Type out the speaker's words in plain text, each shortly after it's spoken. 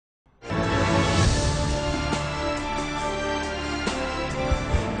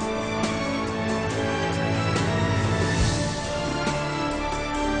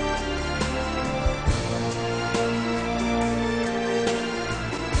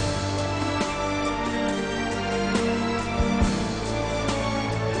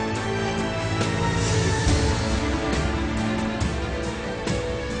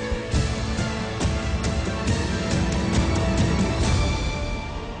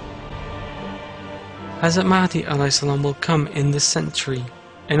Hazrat Mahdi ﷺ will come in this century,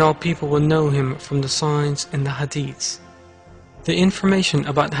 and all people will know him from the signs in the Hadiths. The information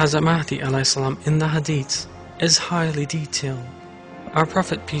about Hazrat Mahdi ﷺ in the Hadiths is highly detailed. Our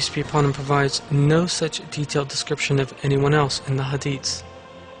Prophet, peace be upon him, provides no such detailed description of anyone else in the Hadiths.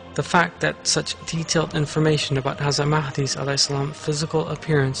 The fact that such detailed information about Hazrat Mahdi's ﷺ physical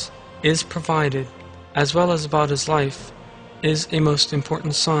appearance is provided, as well as about his life, is a most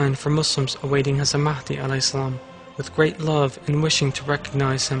important sign for Muslims awaiting Hazrat Mahdi ﷺ with great love and wishing to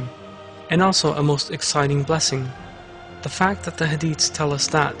recognize him, and also a most exciting blessing. The fact that the Hadiths tell us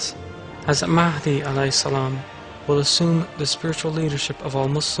that Hazrat Mahdi ﷺ will assume the spiritual leadership of all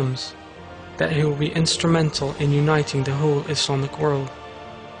Muslims, that he will be instrumental in uniting the whole Islamic world,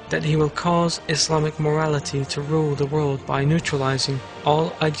 that he will cause Islamic morality to rule the world by neutralizing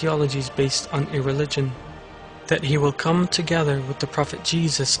all ideologies based on irreligion, that he will come together with the Prophet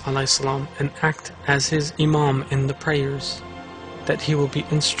Jesus ﷺ and act as his Imam in the prayers, that he will be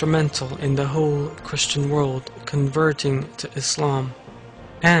instrumental in the whole Christian world converting to Islam,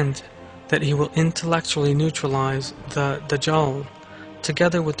 and that he will intellectually neutralize the Dajjal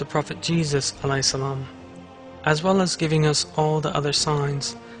together with the Prophet Jesus ﷺ, as well as giving us all the other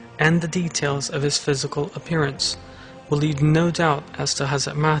signs and the details of his physical appearance, will leave no doubt as to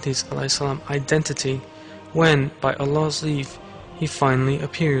Hazrat Mahdi's ﷺ identity when, by Allah's leave, he finally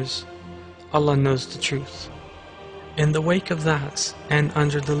appears. Allah knows the truth. In the wake of that, and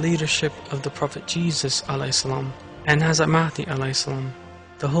under the leadership of the Prophet Jesus ﷺ and Hazrat Mahdi ﷺ,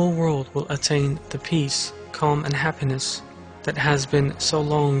 the whole world will attain the peace, calm and happiness that has been so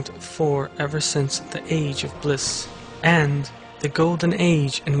longed for ever since the age of bliss. And the golden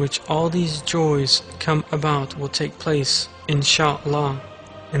age in which all these joys come about will take place, insha'Allah,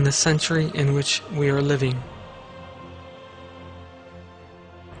 in the century in which we are living.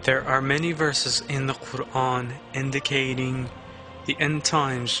 There are many verses in the Quran indicating the end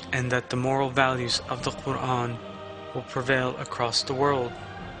times and that the moral values of the Quran will prevail across the world.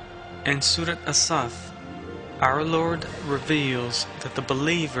 In Surah As-Saf, our Lord reveals that the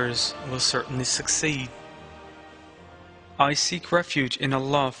believers will certainly succeed. I seek refuge in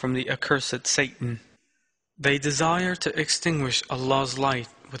Allah from the accursed Satan. They desire to extinguish Allah's light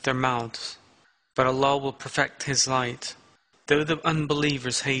with their mouths, but Allah will perfect His light, though the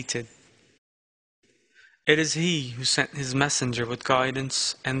unbelievers hate it. It is He who sent His messenger with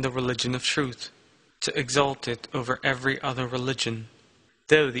guidance and the religion of truth, to exalt it over every other religion,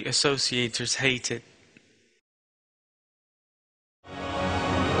 though the associators hate it.